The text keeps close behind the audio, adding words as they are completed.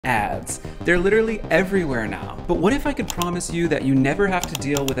Ads. They're literally everywhere now. But what if I could promise you that you never have to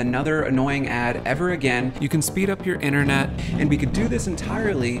deal with another annoying ad ever again? You can speed up your internet, and we could do this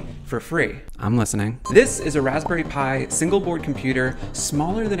entirely for free. I'm listening. This is a Raspberry Pi single board computer,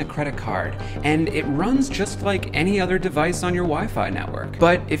 smaller than a credit card, and it runs just like any other device on your Wi-Fi network.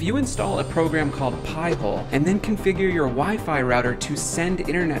 But if you install a program called PiHole and then configure your Wi-Fi router to send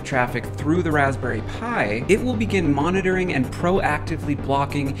internet traffic through the Raspberry Pi, it will begin monitoring and proactively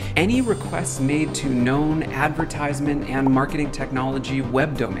blocking any requests made to known advertisement and marketing technology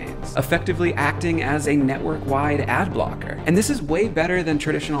web domains, effectively acting as a network-wide ad blocker. And this is way better than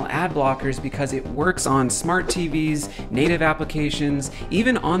traditional ad blockers because it works on smart TVs, native applications,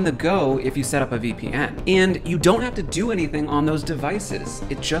 even on the go if you set up a VPN. And you don't have to do anything on those devices.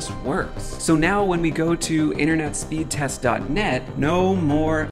 It just works. So now when we go to internetspeedtest.net, no more